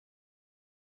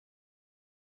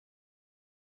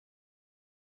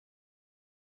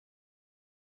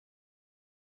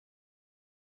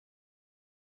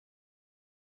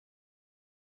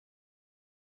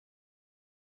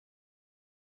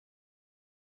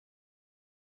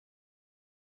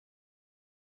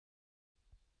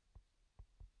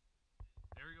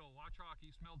Watch Hawk,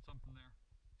 he smelled something there.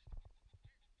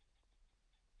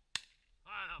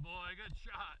 Atta boy, good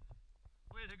shot.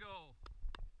 Way to go.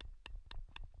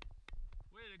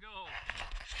 Way to go.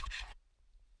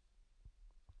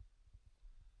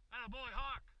 Atta boy,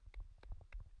 Hawk.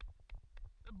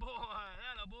 Good boy,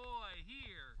 atta boy.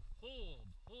 Here.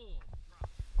 Hold, drop.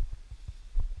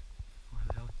 Where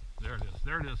the hell? There it is,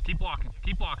 there it is. Keep walking,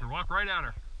 walk right at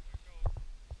her.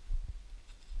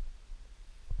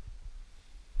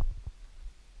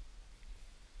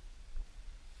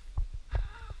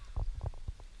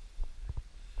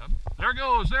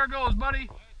 There goes, buddy.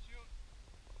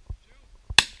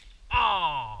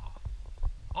 Oh,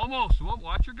 almost. Well,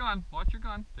 watch your gun.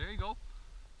 There you go.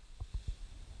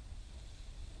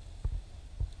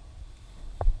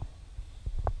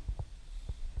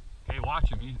 Okay, watch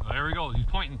him. There he goes. He's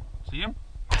pointing. See him?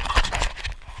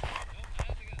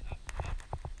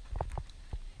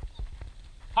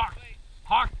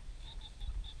 Hawk.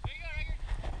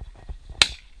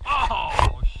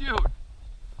 Oh, shoot.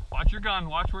 Watch your gun.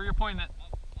 Watch where you're pointing it.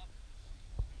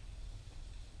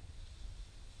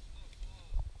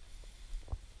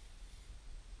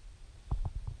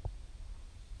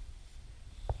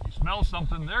 You smell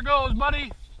something. There goes,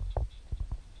 buddy.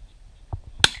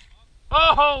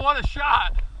 Oh, what a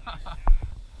shot.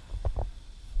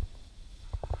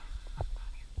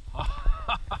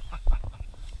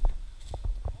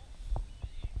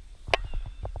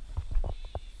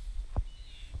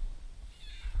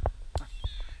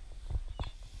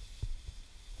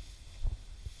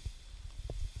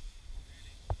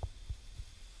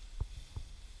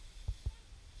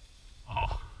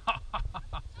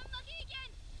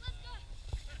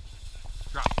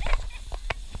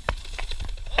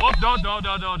 Oh, don't.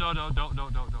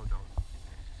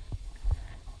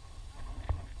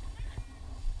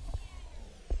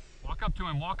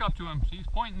 Walk up to him. See, he's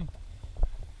pointing.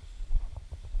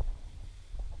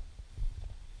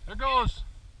 There goes.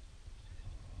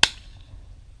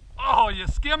 Oh, you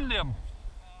skimmed him.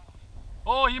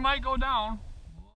 Oh, he might go down.